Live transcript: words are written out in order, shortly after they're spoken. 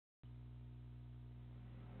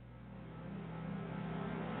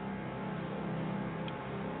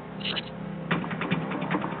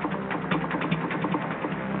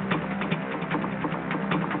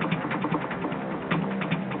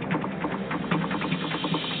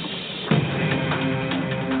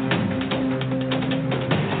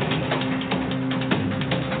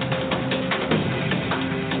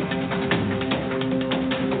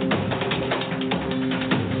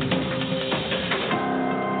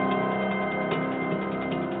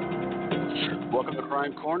Welcome to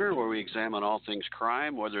Crime Corner, where we examine all things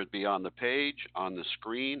crime, whether it be on the page, on the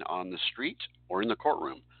screen, on the street, or in the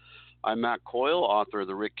courtroom. I'm Matt Coyle, author of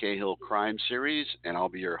the Rick Cahill Crime Series, and I'll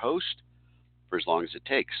be your host for as long as it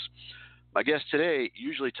takes. My guest today,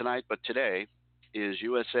 usually tonight, but today, is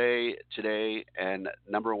USA Today and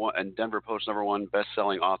Denver Post #1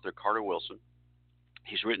 best-selling author Carter Wilson.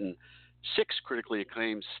 He's written 6 critically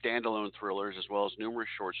acclaimed standalone thrillers as well as numerous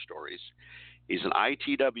short stories. He's an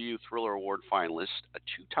ITW Thriller Award finalist, a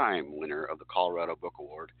 2-time winner of the Colorado Book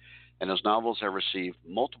Award, and his novels have received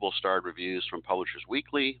multiple starred reviews from Publishers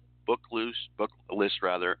Weekly, Book List,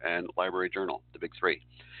 and Library Journal, the big 3.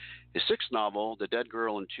 His 6th novel, The Dead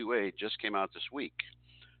Girl in 2A, just came out this week.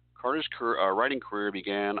 Carter's writing career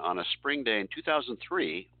began on a spring day in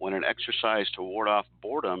 2003 when an exercise to ward off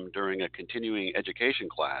boredom during a continuing education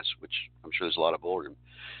class, which I'm sure there's a lot of boredom,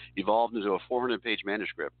 evolved into a 400-page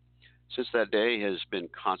manuscript. Since that day, he has been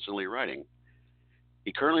constantly writing.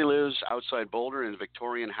 He currently lives outside Boulder in a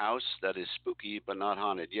Victorian house that is spooky but not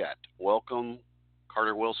haunted yet. Welcome,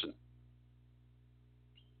 Carter Wilson.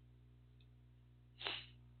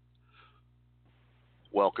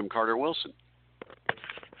 Welcome, Carter Wilson.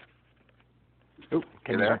 Oh,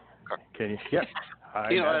 can you hear? Can you? Yep.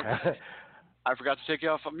 I forgot to take you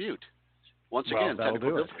off of mute. Once again,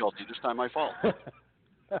 technical difficulty. This time my fault.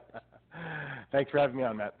 Thanks for having me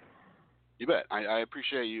on, Matt. You bet. I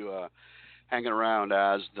appreciate you hanging around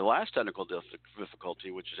as the last technical difficulty,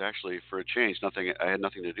 which is actually, for a change, I had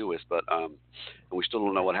nothing to do with, but and we still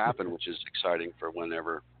don't know what happened, which is exciting for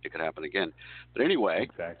whenever it could happen again. But anyway,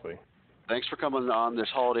 exactly. Thanks for coming on this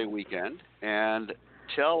holiday weekend, and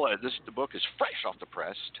the book is fresh off the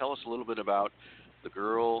press. Tell us a little bit about the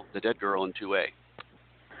Dead Girl in 2A.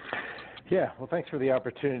 Yeah, well, thanks for the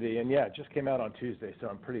opportunity. And yeah, it just came out on Tuesday, so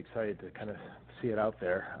I'm pretty excited to kind of see it out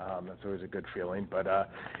there. That's always a good feeling. But,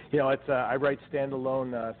 it's I write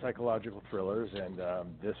standalone psychological thrillers, and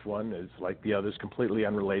this one is, like the others, completely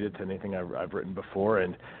unrelated to anything I've written before.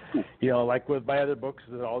 And, like with my other books,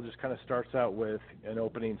 it all just kind of starts out with an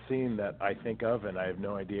opening scene that I think of, and I have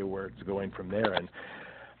no idea where it's going from there. And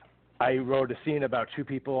I wrote a scene about 2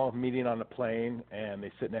 people meeting on a plane, and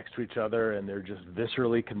they sit next to each other, and they're just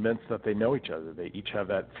viscerally convinced that they know each other. They each have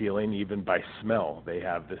that feeling, even by smell. They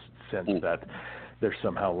have this sense that they're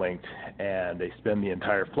somehow linked, and they spend the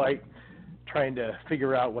entire flight trying to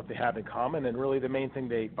figure out what they have in common. And really the main thing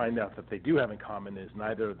they find out that they do have in common is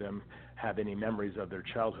neither of them have any memories of their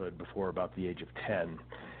childhood before about the age of 10.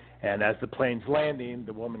 And as the plane's landing,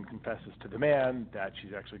 the woman confesses to the man that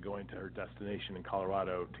she's actually going to her destination in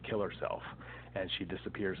Colorado to kill herself, and she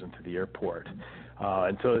disappears into the airport.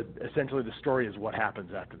 And so essentially the story is what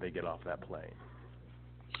happens after they get off that plane.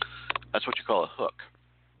 That's what you call a hook.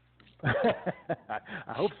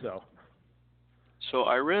 I hope so. So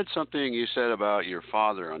I read something you said about your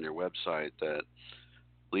father on your website that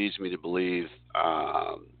leads me to believe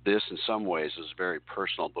this in some ways is a very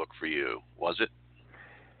personal book for you. Was it?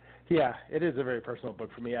 Yeah, it is a very personal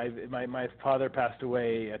book for me. My father passed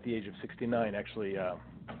away at the age of 69, actually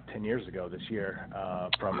 10 years ago this year,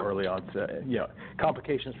 from early onset,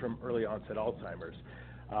 complications from early onset Alzheimer's.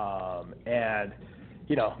 And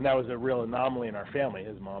that was a real anomaly in our family.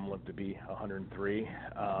 His mom lived to be 103.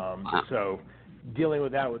 So dealing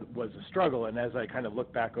with that was a struggle. And as I kind of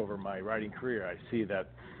look back over my writing career, I see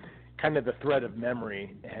that kind of the thread of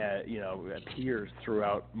memory, appears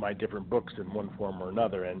throughout my different books in one form or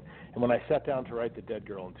another. And when I sat down to write The Dead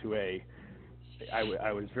Girl in 2A,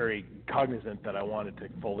 I was very cognizant that I wanted to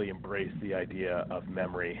fully embrace the idea of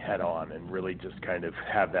memory head on and really just kind of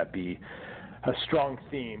have that be a strong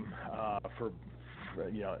theme for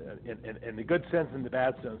in the good sense and the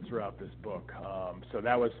bad sense throughout this book. So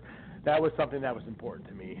that was something that was important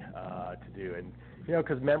to me to do. And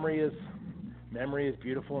because memory is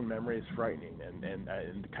beautiful and memory is frightening,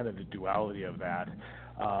 and kind of the duality of that,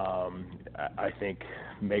 I think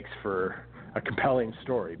makes for a compelling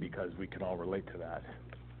story because we can all relate to that.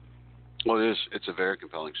 Well, it's a very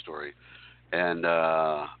compelling story, and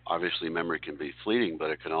obviously memory can be fleeting,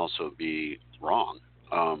 but it can also be wrong.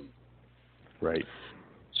 Right.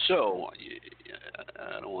 So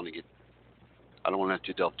I don't want to have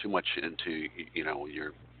to delve too much into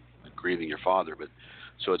your grieving your father, but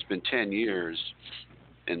so it's been 10 years,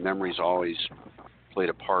 and memory's always played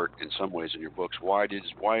a part in some ways in your books. Why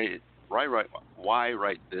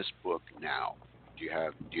write this book now? Do you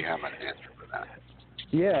have an answer for that?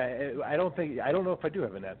 Yeah, I don't know if I do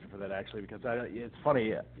have an answer for that actually, because it's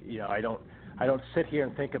funny, I don't sit here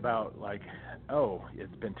and think about like, oh,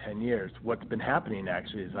 it's been 10 years. What's been happening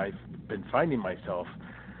actually is I've been finding myself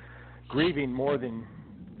grieving more than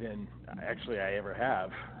actually I ever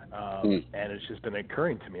have. And it's just been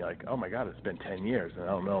occurring to me like, oh my God, it's been 10 years. And I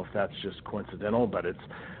don't know if that's just coincidental, but it's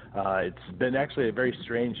been actually a very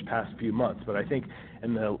strange past few months. But I think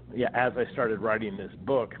as I started writing this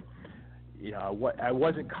book, I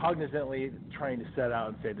wasn't cognizantly trying to set out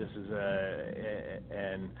and say this is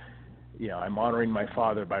I'm honoring my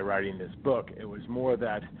father by writing this book. It was more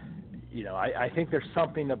that, I think there's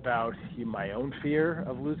something about my own fear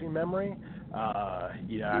of losing memory.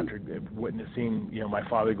 After witnessing, my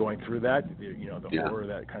father going through that, the horror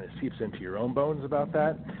that kind of seeps into your own bones about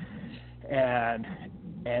that. And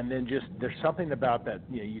then just there's something about that,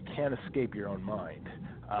 you can't escape your own mind.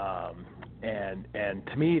 And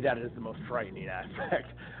to me, that is the most frightening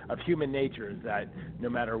aspect of human nature, is that no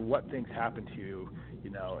matter what things happen to you,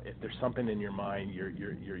 if there's something in your mind,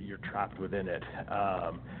 you're trapped within it.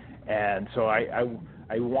 And so I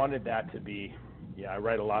wanted that to be, I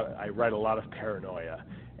write a lot of paranoia,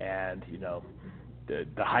 and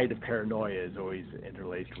the height of paranoia is always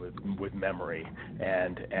interlaced with memory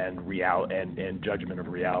and judgment of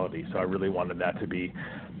reality. So I really wanted that to be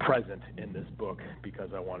present in this book, because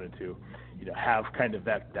I wanted to, have kind of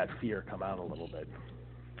that fear come out a little bit.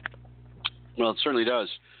 Well, it certainly does.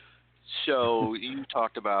 So you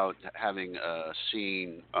talked about having a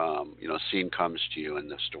scene, a scene comes to you and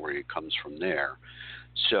the story comes from there.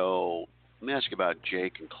 So let me ask you about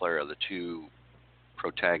Jake and Clara, the two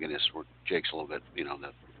protagonists. Jake's a little bit,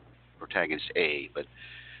 the protagonist A, but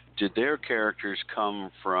did their characters come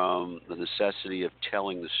from the necessity of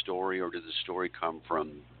telling the story, or did the story come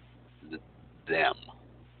from them?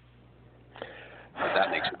 If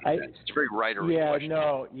that makes any sense. It's a very writery question.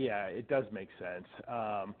 It does make sense.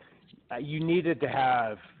 You needed to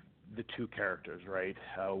have the two characters, right?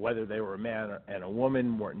 Whether they were a man and a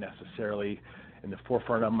woman weren't necessarily in the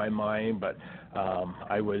forefront of my mind, but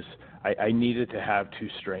I needed to have two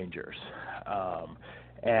strangers.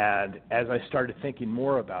 And as I started thinking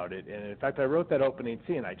more about it, and in fact I wrote that opening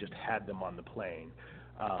scene, I just had them on the plane.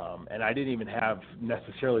 And I didn't even have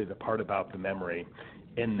necessarily the part about the memory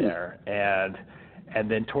in there. And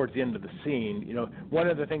then towards the end of the scene, one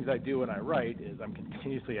of the things I do when I write is I'm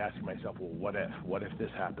continuously asking myself, well, what if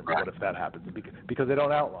this happens? What if that happens? Because they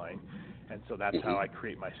don't outline. And so that's how I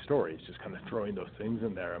create my stories, just kind of throwing those things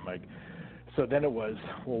in there. I'm like, so then it was,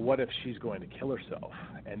 well, what if she's going to kill herself?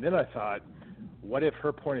 And then I thought, what if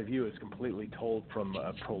her point of view is completely told from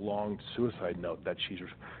a prolonged suicide note that she's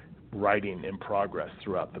writing in progress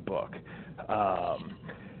throughout the book?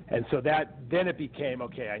 And so then it became,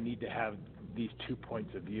 okay, I need to have these 2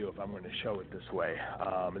 points of view if I'm going to show it this way.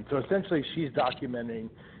 And so essentially she's documenting,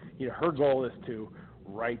 her goal is to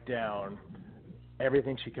write down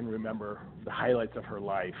everything she can remember, the highlights of her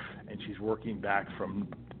life, and she's working back from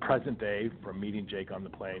present day, from meeting Jake on the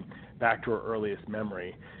plane, back to her earliest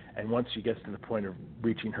memory. And once she gets to the point of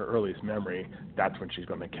reaching her earliest memory, that's when she's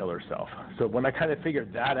going to kill herself. So when I kind of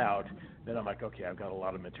figured that out, then I'm like, okay, I've got a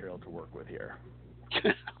lot of material to work with here.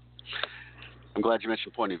 I'm glad you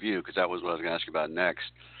mentioned point of view, because that was what I was going to ask you about next.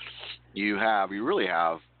 You really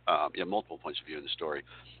have multiple points of view in the story.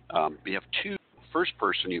 You have two first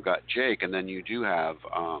person. You've got Jake, and then you do have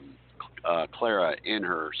Clara in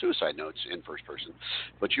her suicide notes in first person.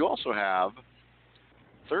 But you also have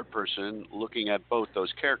third person looking at both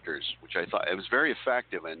those characters, which I thought it was very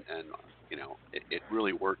effective, and it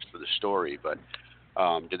really works for the story. But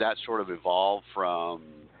did that sort of evolve from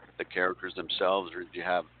the characters themselves, or did you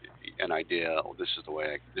have an idea, this is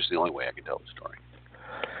the only way I can tell the story?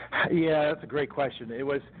 Yeah, that's a great question.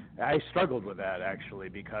 I struggled with that, actually,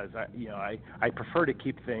 because I prefer to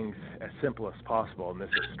keep things as simple as possible, and this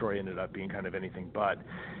story ended up being kind of anything but.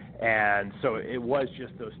 And so it was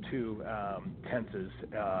just those two tenses,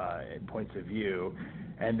 points of view.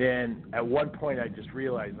 And then at one point I just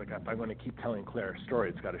realized, like, if I'm going to keep telling Claire's story,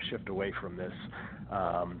 it's got to shift away from this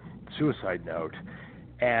suicide note.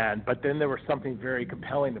 But then there was something very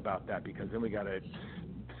compelling about that, because then we got to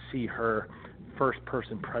see her first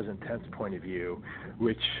person present tense point of view,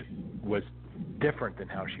 which was different than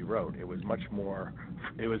how she wrote. It was more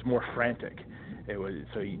frantic.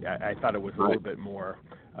 I thought it was a little bit more,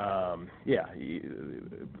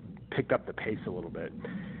 picked up the pace a little bit.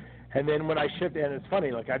 And then when I shifted, and it's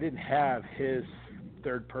funny, like, I didn't have his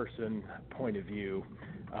third person point of view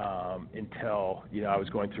until I was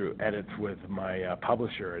going through edits with my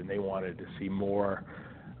publisher, and they wanted to see more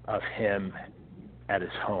of him at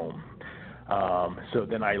his home. So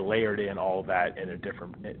then I layered in all that in a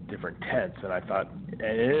different tense, and I thought, and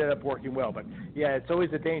it ended up working well. But yeah, it's always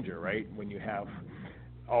a danger, right? When you have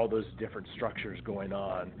all those different structures going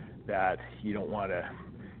on, that you don't want to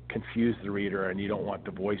confuse the reader, and you don't want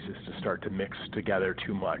the voices to start to mix together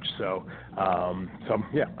too much. So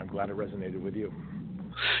yeah, I'm glad it resonated with you.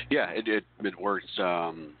 Yeah, it worked.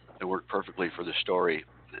 It worked perfectly for the story,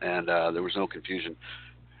 and there was no confusion.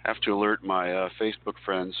 I have to alert my Facebook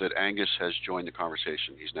friends that Angus has joined the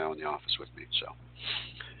conversation. He's now in the office with me, so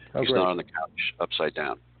he's great. not on the couch upside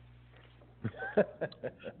down.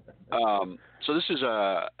 So this is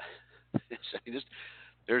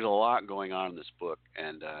there's a lot going on in this book,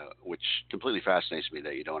 and which completely fascinates me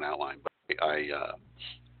that you don't outline. But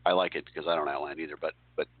I like it because I don't outline either. But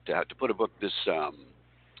to put a book this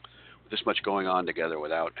much going on together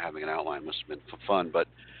without having an outline must have been fun. But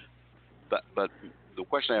the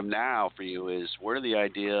question I have now for you is, where did the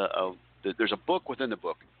idea of there's a book within the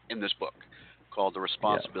book in this book called The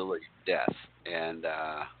Responsibility of Death, and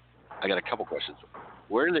I got a couple questions.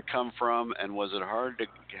 Where did it come from, and was it hard to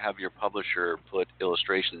have your publisher put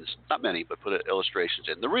illustrations, not many, but put illustrations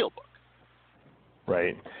in the real book?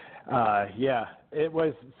 Right. Yeah, it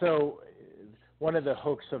was. So one of the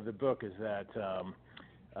hooks of the book is that,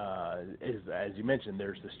 as you mentioned,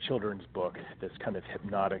 there's this children's book, this kind of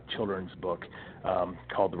hypnotic children's book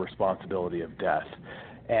called The Responsibility of Death.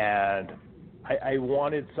 And I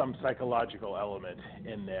wanted some psychological element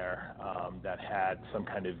in there that had some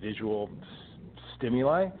kind of visual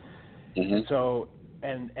stimuli. Mm-hmm. And so,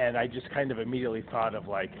 and I just kind of immediately thought of,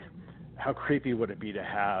 like, how creepy would it be to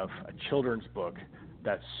have a children's book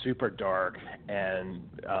that's super dark and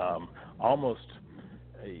almost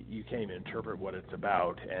you can't even interpret what it's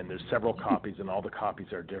about, and there's several copies and all the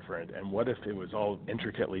copies are different. And what if it was all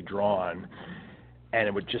intricately drawn, and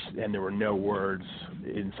it would just, and there were no words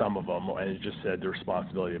in some of them, and it just said The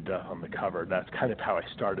Responsibility of Death on the cover. That's kind of how I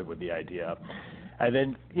started with the idea. And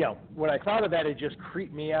then, when I thought of that, it just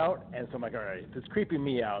creeped me out. And so I'm like, all right, if it's creeping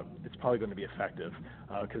me out, it's probably going to be effective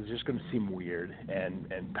because it's just going to seem weird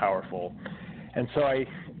and powerful. And so I,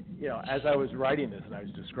 as I was writing this and I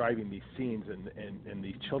was describing these scenes in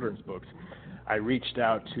these children's books, I reached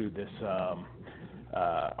out to this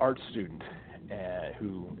art student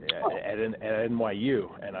who at NYU,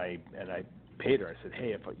 and I paid her. I said,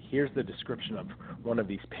 hey, here's the description of one of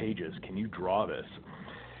these pages. Can you draw this?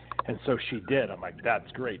 And so she did. I'm like,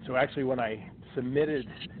 that's great. So actually, when I submitted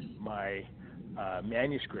my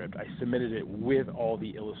manuscript, I submitted it with all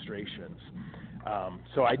the illustrations.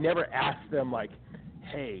 So I never asked them, like,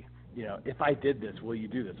 hey, if I did this, will you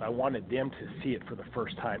do this? I wanted them to see it for the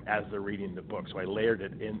first time as they're reading the book. So I layered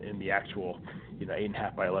it in the actual,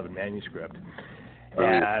 8.5 by 11 manuscript.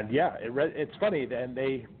 And yeah, it's funny. Then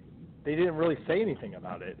they didn't really say anything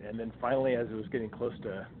about it. And then finally, as it was getting close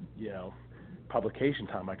to, publication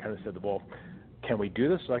time, I kind of said, well, can we do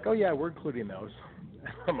this? They're like, oh yeah, we're including those.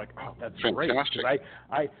 I'm like, oh, that's great. Because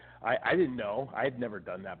I didn't know. I had never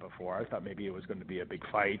done that before. I thought maybe it was going to be a big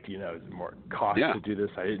fight, it was more cost to do this.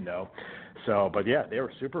 I didn't know. So, but yeah, they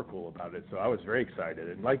were super cool about it. So I was very excited.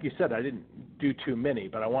 And like you said, I didn't do too many,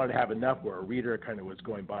 but I wanted to have enough where a reader kind of was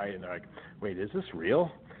going by and they're like, wait, is this real?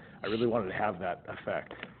 I really wanted to have that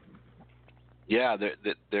effect. Yeah,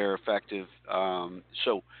 they're effective.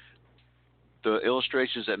 So the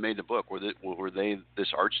illustrations that made the book, were they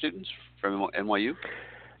this art students from NYU?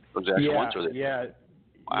 Was the actual ones, or they? Yeah.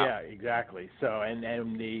 Wow. Yeah, exactly. So, and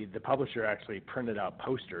the publisher actually printed out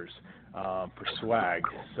posters for swag.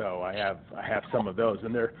 So I have some of those,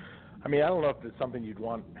 and they're, I mean, I don't know if it's something you'd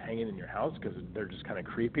want hanging in your house because they're just kind of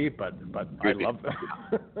creepy, but creepy. I love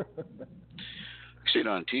them. See it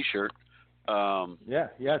on a T-shirt.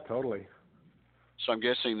 Yeah, totally. So I'm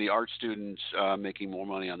guessing the art student's making more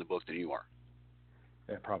money on the book than you are.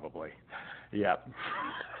 Yeah, probably. Yeah.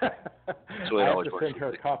 So I have to send her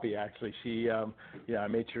a copy. Actually, she, I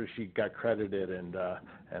made sure she got credited, and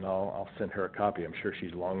I'll send her a copy. I'm sure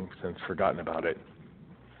she's long since forgotten about it.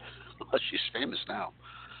 Well, she's famous now.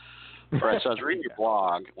 All right. So I was reading your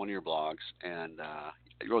blog, one of your blogs, and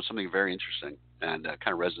you wrote something very interesting and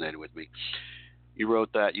kind of resonated with me. You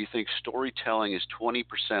wrote that you think storytelling is 20%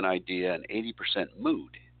 idea and 80%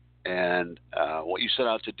 mood, and what you set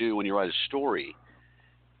out to do when you write a story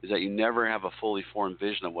is that you never have a fully formed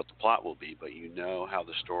vision of what the plot will be, but you know how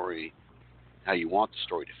you want the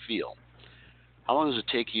story to feel. How long does it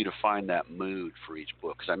take you to find that mood for each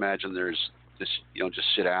book? Because I imagine there's this, you don't just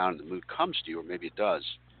sit down and the mood comes to you, or maybe it does.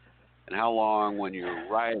 And how long, when you're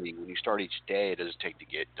writing, when you start each day, does it take to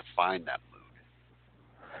find that mood?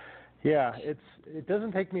 Yeah, it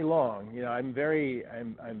doesn't take me long. I'm very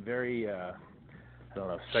I don't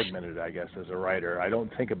know, segmented, I guess, as a writer. I don't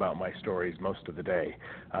think about my stories most of the day.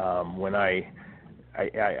 When I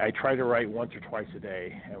try to write once or twice a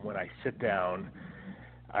day, and when I sit down,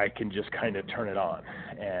 I can just kind of turn it on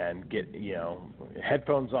and get,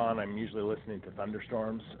 headphones on. I'm usually listening to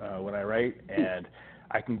thunderstorms when I write, and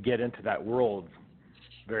I can get into that world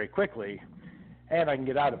very quickly, and I can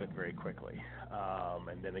get out of it very quickly.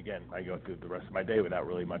 And then again, I go through the rest of my day without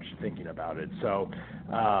really much thinking about it. So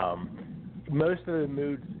most of the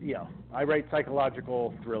moods, I write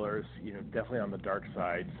psychological thrillers, definitely on the dark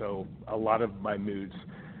side. So a lot of my moods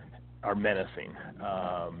are menacing.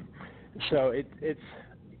 So it's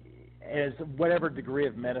as whatever degree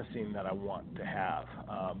of menacing that I want to have.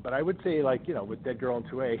 But I would say, with Dead Girl in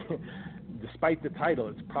 2A, despite the title,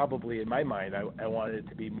 it's probably, in my mind, I wanted it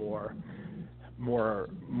to be more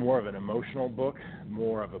of an emotional book,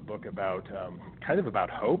 more of a book about kind of about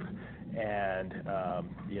hope and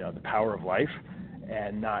the power of life,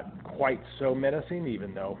 and not quite so menacing,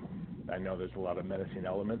 even though I know there's a lot of menacing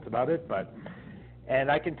elements about it.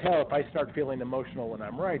 And I can tell if I start feeling emotional when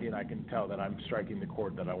I'm writing, I can tell that I'm striking the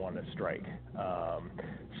chord that I want to strike.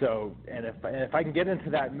 And if I can get into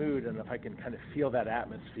that mood, and if I can kind of feel that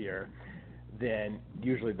atmosphere, then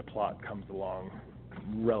usually the plot comes along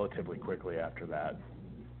relatively quickly after that.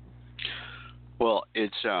 Well,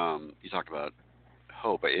 it's you talk about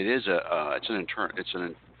hope. It is it's an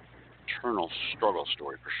internal struggle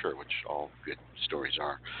story for sure, which all good stories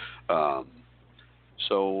are.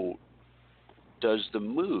 So, does the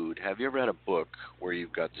mood? Have you ever had a book where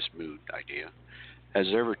you've got this mood idea? Has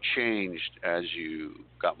it ever changed as you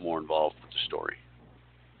got more involved with the story?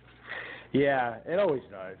 Yeah, it always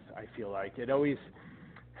does. I feel like it always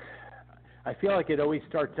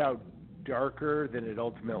starts out darker than it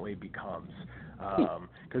ultimately becomes,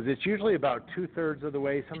 because it's usually about 2/3 of the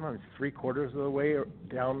way, sometimes 3/4 of the way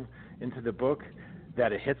down into the book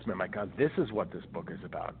that it hits me. I'm like, God, this is what this book is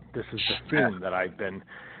about. This is the theme that I've been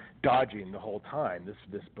dodging the whole time.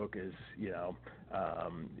 This book is, in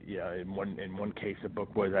one case,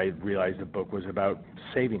 I realized the book was about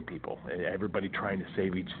saving people, everybody trying to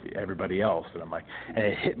save everybody else, and I'm like, and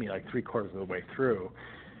it hit me like 3/4 of the way through.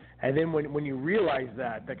 And then when you realize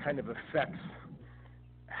that kind of affects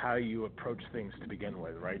how you approach things to begin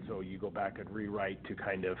with, right? So you go back and rewrite to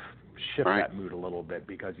kind of shift that mood a little bit,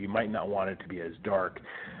 because you might not want it to be as dark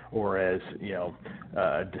or as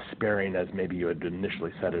despairing as maybe you had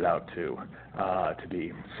initially set it out to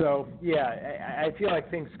be. So yeah, I feel like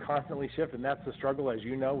things constantly shift, and that's the struggle, as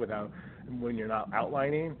you know, when you're not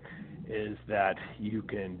outlining, is that you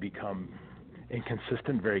can become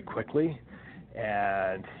inconsistent very quickly.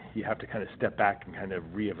 And you have to kind of step back and kind of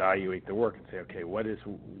reevaluate the work and say, okay, what is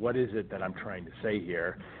it that I'm trying to say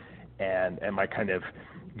here? And am I kind of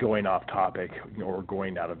going off topic or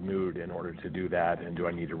going out of mood in order to do that? And do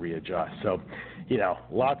I need to readjust? So,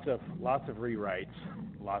 lots of rewrites,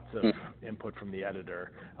 lots of input from the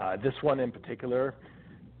editor. This one in particular,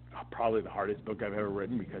 probably the hardest book I've ever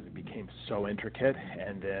written, because it became so intricate,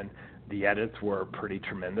 and then the edits were pretty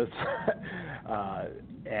tremendous.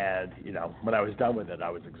 And when I was done with it, I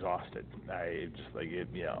was exhausted. I just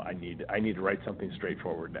I need to write something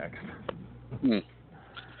straightforward next.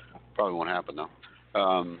 Probably won't happen though.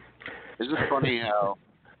 Is it funny how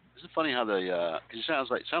the? Cause it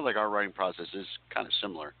sounds like our writing process is kind of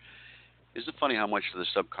similar. Is it funny how much the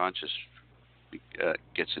subconscious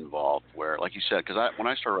gets involved? Where, like you said, because when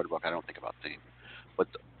I start writing a book, I don't think about theme, but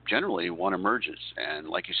generally one emerges, and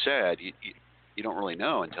like you said, you don't really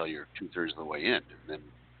know until you're 2/3 of the way in, and then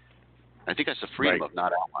I think that's the freedom of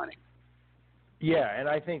not outlining. Yeah, and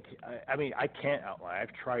I think, I can't outline.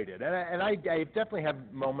 I've tried it, and I definitely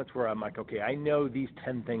have moments where I'm like, okay, I know these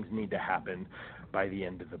 10 things need to happen by the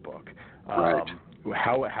end of the book. Right.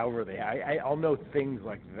 However I'll know things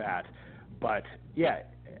like that, but yeah,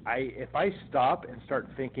 if I stop and start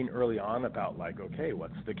thinking early on about, like, okay,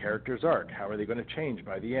 what's the character's arc? How are they going to change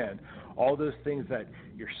by the end? All those things that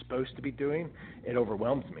you're supposed to be doing, it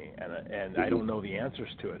overwhelms me, and I don't know the answers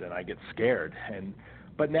to it, and I get scared.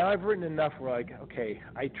 But now I've written enough where, like, okay,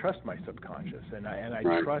 I trust my subconscious, and I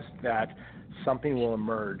trust that something will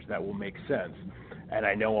emerge that will make sense. And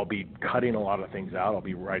I know I'll be cutting a lot of things out. I'll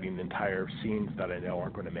be writing entire scenes that I know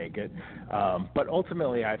aren't going to make it. But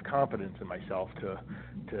ultimately, I have confidence in myself to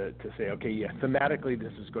say, okay, yeah, thematically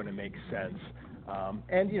this is going to make sense.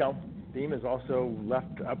 And theme is also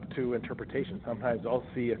left up to interpretation. Sometimes I'll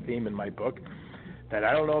see a theme in my book that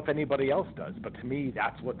I don't know if anybody else does, but to me,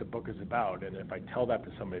 that's what the book is about. And if I tell that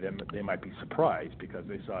to somebody, then they might be surprised because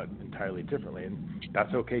they saw it entirely differently, and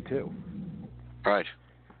that's okay too. Right.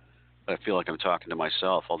 I feel like I'm talking to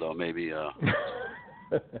myself, although maybe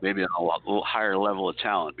maybe on a little higher level of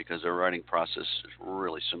talent, because their writing process is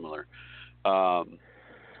really similar.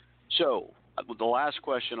 So the last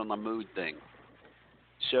question on the mood thing.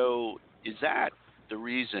 So is that the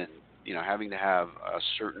reason, having to have a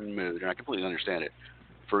certain mood, and I completely understand it,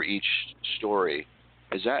 for each story?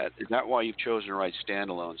 Is that why you've chosen to write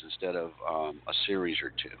standalones instead of a series or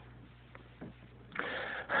two?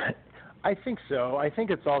 I think so. I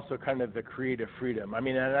think it's also kind of the creative freedom. I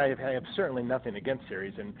mean, and I have certainly nothing against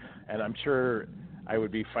series, and I'm sure I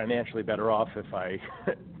would be financially better off if I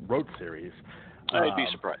wrote series. I'd be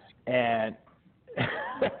surprised. And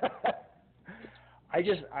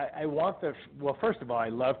I want well, first of all, I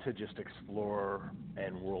love to just explore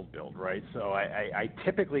and world build, right? So I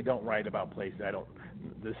typically don't write about places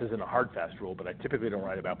this isn't a hard fast rule, but I typically don't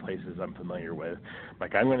write about places I'm familiar with.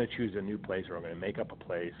 Like, I'm going to choose a new place, or I'm going to make up a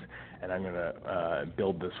place, and I'm going to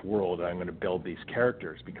build this world, and I'm going to build these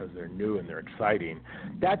characters because they're new and they're exciting.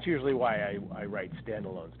 That's usually why I write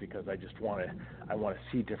standalones, because I just want to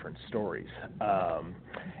see different stories.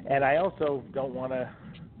 And I also don't want to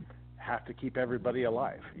have to keep everybody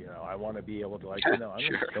alive. I want to be able to, I'm going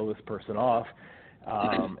to kill this person off,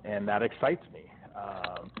 and that excites me.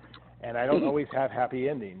 And I don't always have happy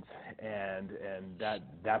endings, and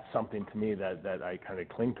that's something to me that I kind of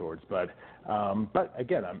cling towards. But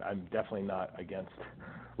again, I'm definitely not against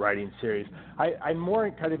writing series. I'm more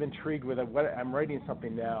kind of intrigued with what I'm writing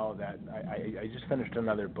something now that I just finished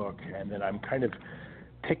another book, and then I'm kind of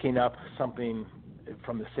picking up something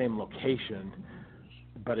from the same location,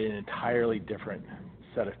 but an entirely different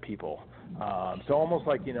set of people. So almost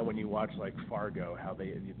like, when you watch like Fargo, how the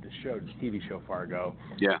TV show Fargo,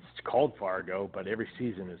 it's called Fargo, but every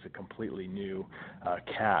season is a completely new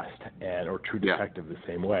cast, or True Detective the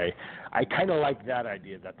same way. I kind of like that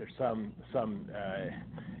idea, that there's some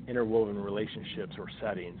interwoven relationships or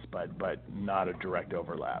settings, but not a direct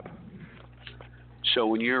overlap. So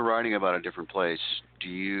when you're writing about a different place, do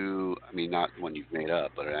you, not one you've made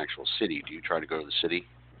up, but an actual city, do you try to go to the city?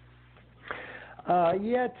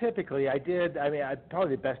 Yeah, typically I did.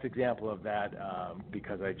 Probably the best example of that,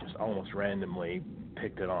 because I just almost randomly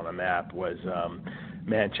picked it on a map, was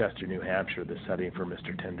Manchester, New Hampshire, the setting for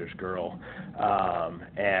Mr. Tinder's Girl.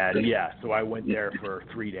 So I went there for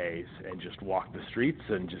 3 days and just walked the streets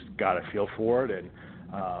and just got a feel for it, and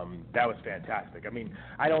that was fantastic.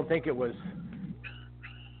 I don't think it was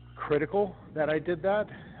critical that I did that,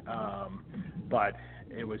 but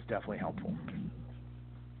it was definitely helpful.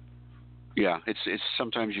 Yeah, it's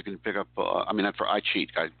sometimes you can pick up. I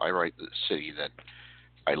cheat. I write the city that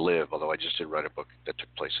I live. Although I just did write a book that took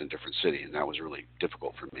place in a different city, and that was really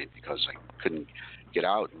difficult for me because I couldn't get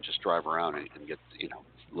out and just drive around and get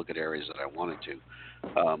look at areas that I wanted to.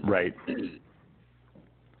 Right.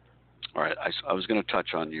 All right. I was going to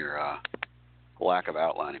touch on your lack of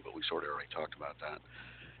outlining, but we sort of already talked about that.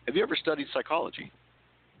 Have you ever studied psychology?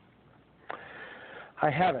 I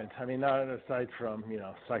haven't. Not aside from,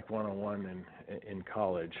 Psych 101 in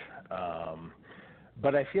college.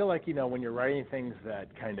 But I feel like, when you're writing things that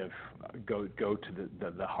kind of go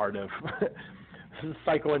to the heart of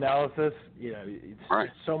psychoanalysis,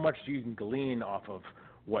 it's so much you can glean off of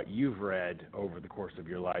what you've read over the course of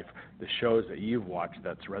your life, the shows that you've watched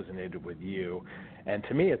that's resonated with you. And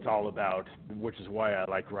to me, it's all about, which is why I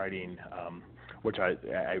like writing, which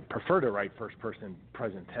I prefer to write first person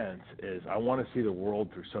present tense, is I want to see the world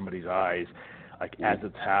through somebody's eyes, like as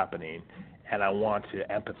it's happening, and I want to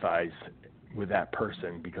empathize with that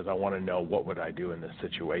person because I want to know what would I do in this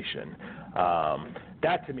situation.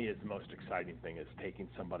 That to me is the most exciting thing, is taking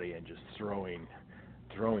somebody and just throwing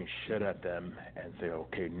shit at them and say,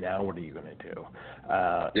 okay, now what are you going to do?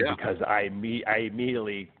 Because I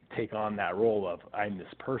immediately take on that role of, I'm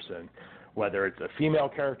this person. Whether it's a female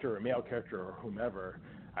character or a male character or whomever,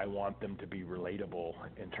 I want them to be relatable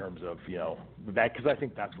in terms of that, because I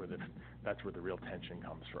think that's where the real tension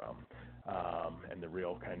comes from, and the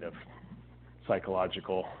real kind of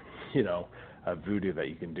psychological voodoo that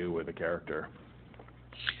you can do with a character.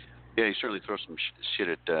 Yeah, he certainly throws some shit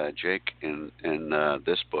at Jake in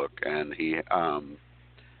this book, and he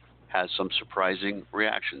has some surprising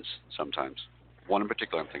reactions sometimes. One in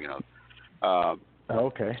particular I'm thinking of.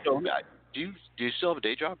 Okay. So, do you still have a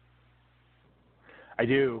day job? I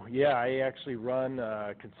do. Yeah, I actually run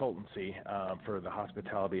a consultancy for the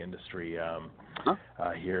hospitality industry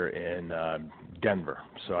here in Denver.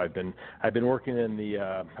 So I've been working in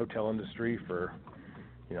the hotel industry for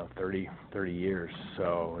 30 years.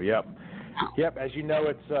 So yep. As you know,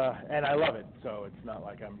 it's and I love it. So it's not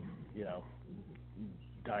like I'm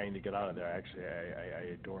dying to get out of there. Actually,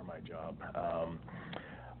 I adore my job.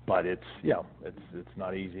 But it's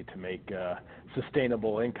not easy to make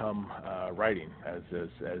sustainable income writing, as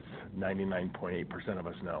 99.8% of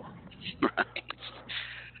us know. Right.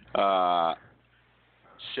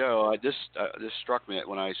 show. This struck me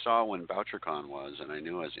when I saw when BoucherCon was, and I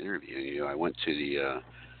knew I was interviewing you. I went to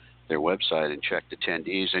their website and checked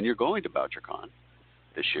attendees, and you're going to BoucherCon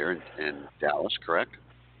this year in Dallas, correct?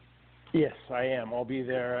 Yes, I am. I'll be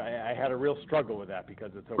there. I had a real struggle with that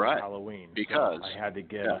because it's over Halloween. Because so I had to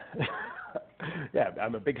get. Yeah,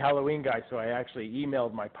 I'm a big Halloween guy, so I actually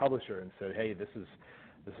emailed my publisher and said, "Hey, this is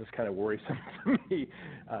kind of worrisome to me.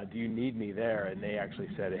 Do you need me there?" And they actually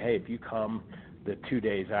said, "Hey, if you come the 2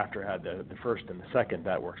 days after I had the first and the second,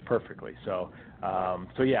 that works perfectly." So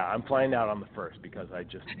yeah, I'm flying out on the first because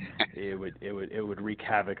it would wreak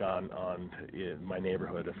havoc on my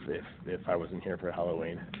neighborhood if I wasn't here for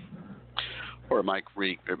Halloween. Or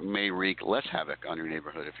it may wreak less havoc on your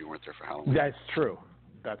neighborhood if you weren't there for Halloween. That's true.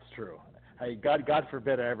 God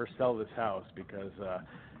forbid I ever sell this house because,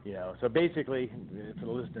 so basically, for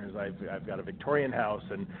the listeners, I've got a Victorian house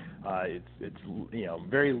and it's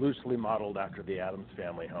very loosely modeled after the Addams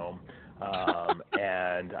Family home,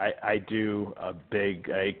 and I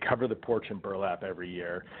cover the porch in burlap every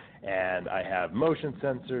year, and I have motion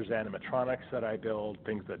sensors, animatronics that I build,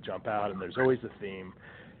 things that jump out, and there's always a theme.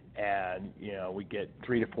 And we get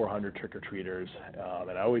 300 to 400 trick-or-treaters,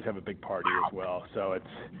 and I always have a big party as well. So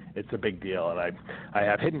it's a big deal, and I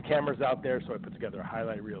have hidden cameras out there, so I put together a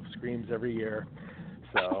highlight reel of screams every year.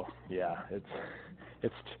 So yeah,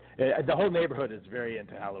 it's the whole neighborhood is very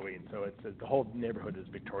into Halloween. So the whole neighborhood is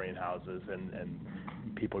Victorian houses, and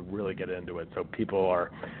people really get into it. So people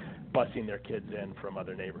are busing their kids in from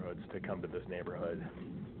other neighborhoods to come to this neighborhood.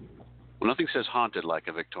 Well, nothing says haunted like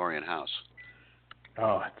a Victorian house.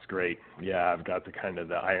 Oh, it's great. Yeah, I've got the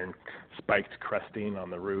iron spiked cresting on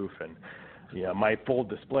the roof, and my full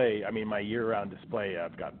display, my year-round display,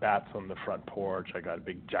 I've got bats on the front porch. I got a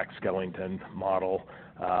big Jack Skellington model.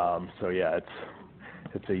 So yeah,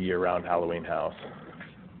 it's a year-round Halloween house.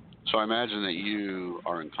 So I imagine that you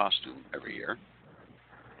are in costume every year.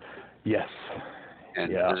 Yes.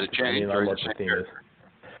 And does it change or is it the same year?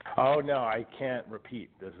 Oh no, I can't repeat.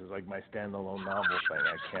 This is like my standalone novel thing.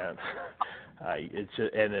 I can't. It's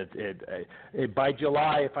just, and it by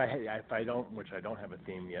July, if I don't, which I don't have a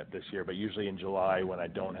theme yet this year, but usually in July when I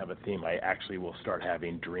don't have a theme, I actually will start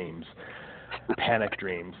having dreams, panic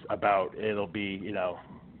dreams about it'll be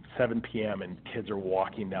 7 p.m. and kids are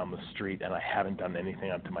walking down the street and I haven't done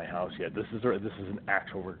anything onto my house yet. This is an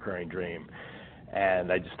actual recurring dream,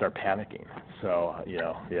 and I just start panicking. So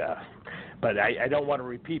yeah, but I don't want to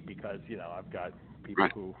repeat because I've got people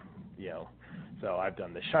who So I've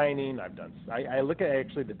done The Shining. I look at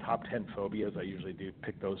actually the top 10 phobias. I usually do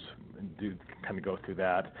pick those and do kind of go through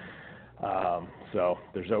that. So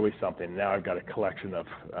there's always something. Now I've got a collection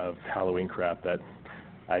of Halloween crap that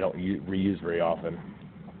I don't reuse very often.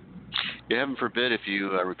 Yeah, heaven forbid if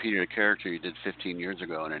you repeated a character you did 15 years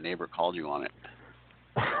ago and a neighbor called you on it.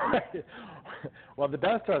 Well, the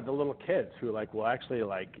best are the little kids who will actually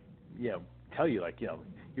tell you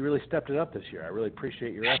you really stepped it up this year. I really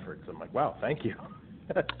appreciate your efforts. I'm like, wow, thank you.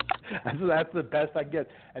 That's the best I get.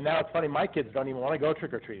 And now it's funny, my kids don't even want to go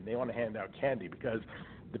trick-or-treating. They want to hand out candy because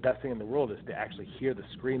the best thing in the world is to actually hear the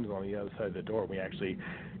screams on the other side of the door. We actually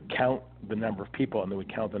count the number of people, and then we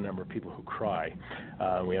count the number of people who cry.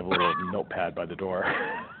 We have a little notepad by the door.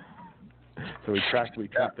 So we track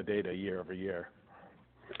the data year over year.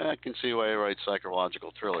 I can see why you write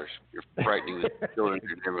psychological thrillers. You're frightening the children in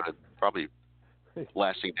your neighborhood, probably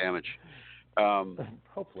lasting damage.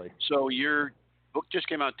 Hopefully. So your book just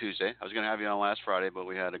came out Tuesday. I was going to have you on last Friday, but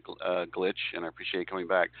we had a glitch, and I appreciate you coming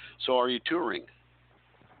back. So are you touring?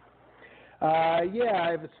 Yeah,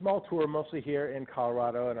 I have a small tour mostly here in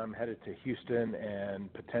Colorado, and I'm headed to Houston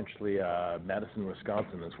and potentially Madison,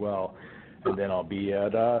 Wisconsin as well. And then I'll be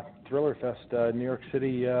at Thriller Fest, New York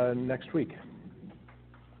City next week.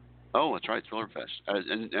 Oh, that's right, Thriller Fest.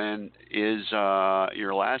 And is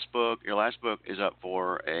your last book is up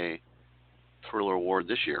for a Thriller Award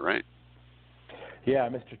this year, right? Yeah,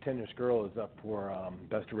 Mr. Tinder's Girl is up for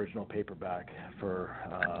Best Original Paperback for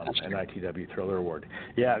an ITW Thriller Award.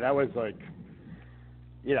 Yeah, that was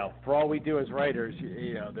for all we do as writers,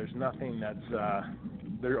 there's nothing that's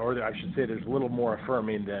or I should say there's a little more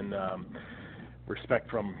affirming than respect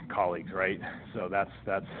from colleagues, right? So that's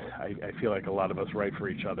I feel like a lot of us write for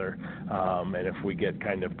each other, and if we get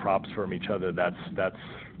kind of props from each other,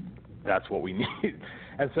 that's what we need.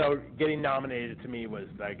 And so getting nominated to me was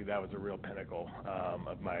that was a real pinnacle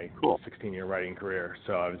of my 16-year writing career.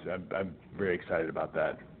 So I'm very excited about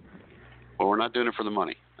that. Well, we're not doing it for the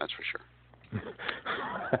money, that's for sure.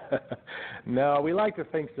 No, we like to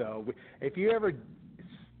think so.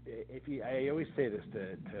 I always say this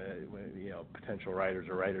to potential writers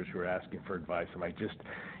or writers who are asking for advice. I'm like,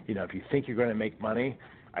 if you think you're going to make money,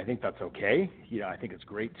 I think that's okay. I think it's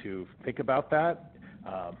great to think about that,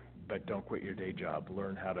 but don't quit your day job.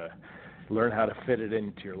 Learn how to fit it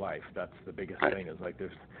into your life. That's the biggest thing. Is like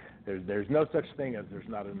there's no such thing as there's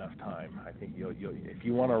not enough time. I think you'll if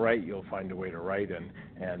you want to write, you'll find a way to write, and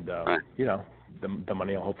the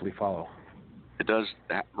money will hopefully follow. It does.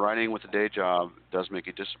 Writing with a day job does make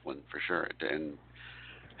you disciplined for sure. And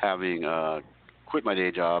having quit my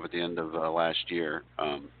day job at the end of last year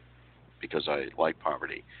because I like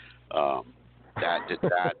poverty, that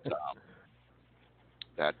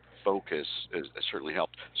focus has certainly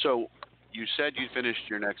helped. So you said you finished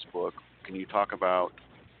your next book. Can you talk about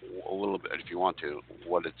a little bit, if you want to,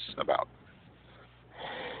 what it's about?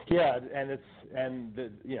 Yeah,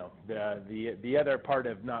 the other part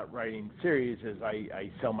of not writing series is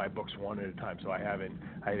I sell my books one at a time. So I haven't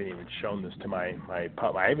even shown this to I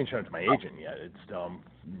haven't shown it to my agent yet. It's still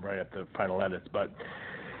right at the final edits, but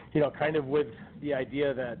kind of with the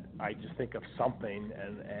idea that I just think of something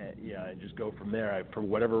and just go from there. For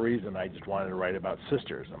whatever reason, I just wanted to write about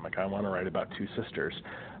sisters. I'm like, I want to write about two sisters,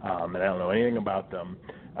 and I don't know anything about them.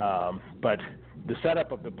 But the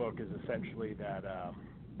setup of the book is essentially that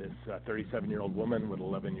this 37-year-old woman with an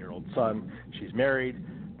 11-year-old son, she's married.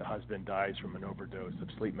 The husband dies from an overdose of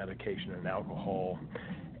sleep medication and alcohol.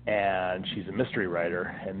 And she's a mystery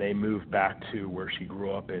writer, and they move back to where she grew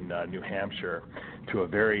up in New Hampshire to a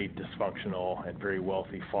very dysfunctional and very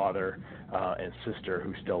wealthy father and sister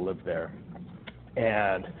who still live there.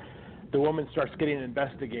 And the woman starts getting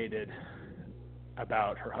investigated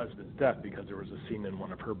about her husband's death because there was a scene in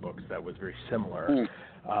one of her books that was very similar.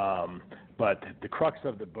 But the crux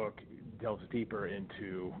of the book delves deeper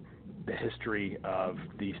into the history of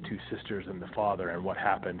these two sisters and the father and what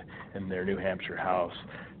happened in their New Hampshire house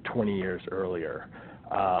 20 years earlier.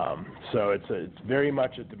 So it's very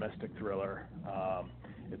much a domestic thriller.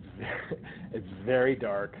 It's very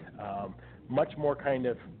dark, much more kind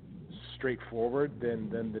of straightforward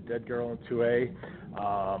than The Dead Girl in 2A,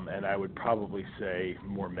 and I would probably say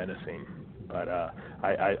more menacing. But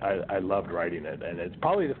I loved writing it, and it's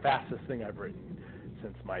probably the fastest thing I've written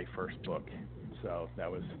since my first book. So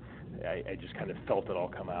I just kind of felt it all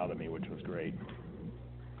come out of me, which was great.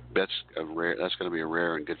 That's going to be a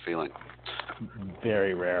rare and good feeling.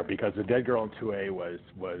 Very rare, because The Dead Girl in 2A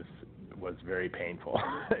was very painful.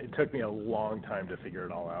 It took me a long time to figure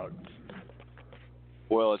it all out.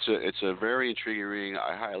 Well, it's a very intriguing reading.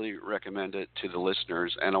 I highly recommend it to the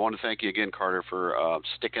listeners, and I want to thank you again, Carter, for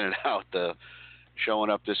sticking it out, showing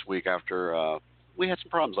up this week after we had some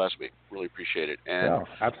problems last week. Really appreciate it. And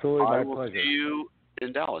absolutely, my pleasure. I will see you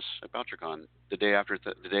in Dallas at BoucherCon the day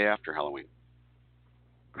after Halloween.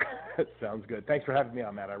 Sounds good. Thanks for having me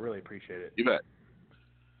on, Matt. I really appreciate it. You bet.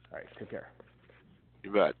 All right, take care.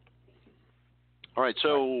 You bet. All right,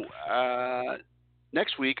 so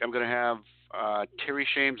next week I'm going to have Terry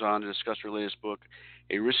Shames on to discuss her latest book,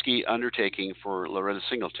 A Risky Undertaking for Loretta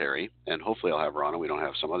Singletary, and hopefully I'll have her on and we don't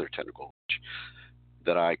have some other technical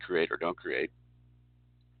that I create or don't create.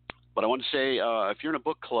 But I want to say, if you're in a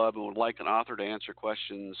book club and would like an author to answer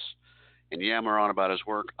questions and yammer on about his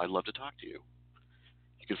work, I'd love to talk to you.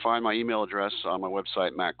 You can find my email address on my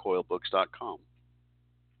website, mattcoylebooks.com.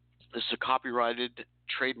 This is a copyrighted,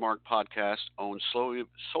 trademark podcast owned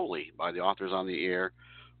solely by the Authors on the Air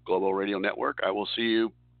Global Radio Network. I will see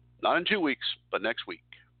you not in 2 weeks, but next week.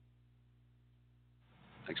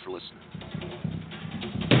 Thanks for listening.